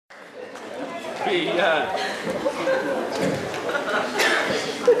Yeah.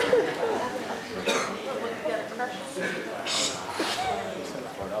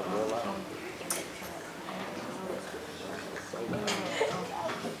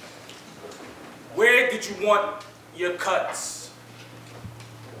 Where did you want your cuts?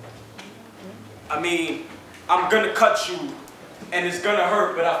 I mean, I'm gonna cut you, and it's gonna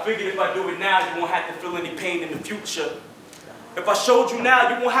hurt, but I figured if I do it now, you won't have to feel any pain in the future. If I showed you now,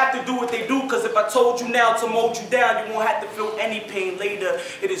 you won't have to do what they do, because if I told you now to mold you down, you won't have to feel any pain later.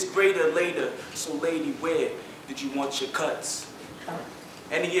 It is greater later. So lady, where did you want your cuts?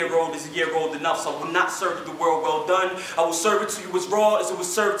 Any year old is a year old enough, so I will not serve you the word well done. I will serve it to you as raw as it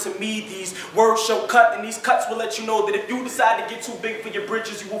was served to me. These words shall cut, and these cuts will let you know that if you decide to get too big for your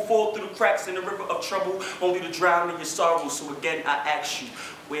bridges, you will fall through the cracks in the river of trouble, only to drown in your sorrow. So again, I ask you,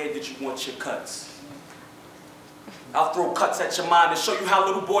 where did you want your cuts? I'll throw cuts at your mind and show you how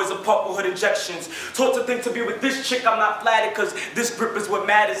little boys are purple hood injections. Taught to think to be with this chick, I'm not flattered, cause this grip is what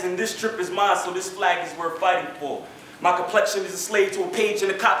matters and this strip is mine, so this flag is worth fighting for. My complexion is a slave to a page in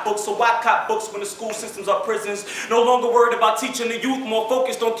the cop book, so I cop books when the school systems are prisons. No longer worried about teaching the youth, more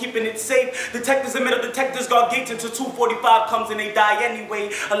focused on keeping it safe. Detectives and metal detectors guard gates until 2:45 comes and they die anyway.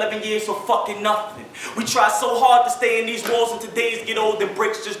 11 years for fucking nothing. We try so hard to stay in these walls and today's get old and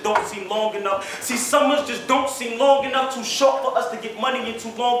breaks just don't seem long enough. See, summers just don't seem long enough, too short for us to get money and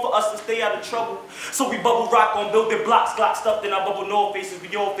too long for us to stay out of trouble. So we bubble rock on building blocks, Glock stuffed in our bubble north faces.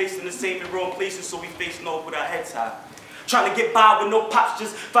 We all facing the same in wrong places, so we face north with our heads high. Trying to get by with no pops,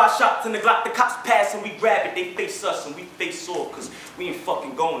 just 5 shots in the Glock, the cops pass and we grab it, they face us and we face off, cause we ain't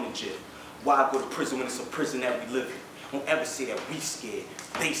fucking going to jail. Why go to prison when it's a prison that we live in? Don't ever say that we scared,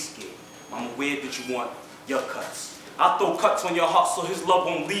 they scared. Mama, where did you want your cuts? I'll throw cuts on your heart so his love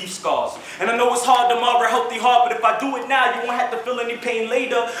won't leave scars. And I know it's hard to mar a healthy heart, but if I do it now, you won't have to feel any pain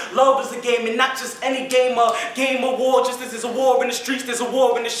later. Love is a game and not just any game, a game of war. Just as there's a war in the streets, there's a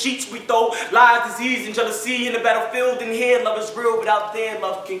war in the sheets. We throw lies, disease, and jealousy in the battlefield. And here, love is real, but out there,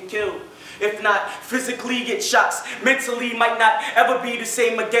 love can kill. If not, physically get shots. Mentally might not ever be the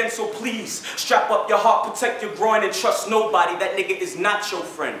same again. So please, strap up your heart, protect your groin, and trust nobody. That nigga is not your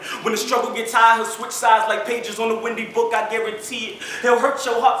friend. When the struggle gets high, he'll switch sides like pages on a windy book. I guarantee it. He'll hurt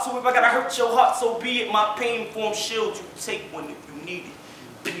your heart, so if I gotta hurt your heart, so be it. My pain forms shield. You take one if you need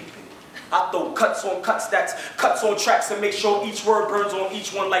it. Peep it. I throw cuts on cut stacks, cuts on tracks, and make sure each word burns on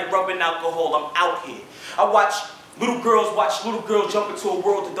each one like rubbing alcohol. I'm out here. I watch little girls jump into a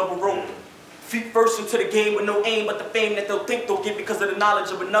world to double rope. Feet first into the game with no aim but the fame that they'll think they'll get because of the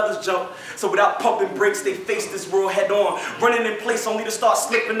knowledge of another's jump. So without pumping brakes, they face this world head on, running in place only to start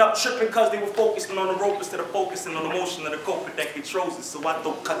slipping up, tripping because they were focusing on the rope instead of focusing on the motion of the culprit that controls it. So I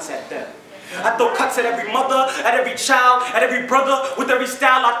throw cuts at them. I throw cuts at every mother, at every child, at every brother. With every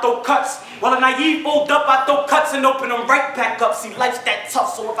style I throw cuts. While a naive fold up, I throw cuts and open them right back up. See, life's that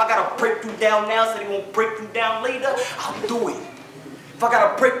tough, so if I gotta break you down now so they won't break you down later, I'll do it. If I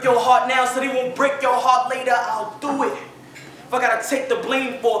gotta break your heart now so they won't break your heart later, I'll do it. If I gotta take the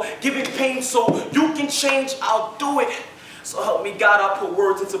blame for giving pain so you can change, I'll do it. So help me God, I'll put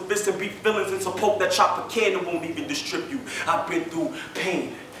words into fists and beat feelings into poke that chop a can and won't even distribute. I've been through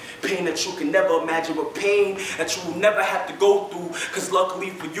pain. Pain that you can never imagine, but pain that you will never have to go through. Cause luckily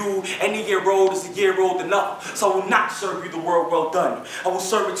for you, any year old is a year old enough. So I will not serve you the word well done. I will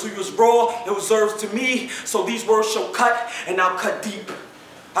serve it to you as raw, it was served to me. So these words shall cut, and I'll cut deep.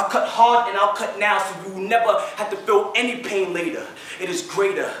 I'll cut hard and I'll cut now, so you will never have to feel any pain later. It is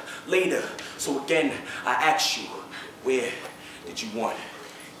greater later. So again, I ask you, where did you want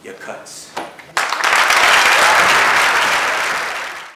your cuts?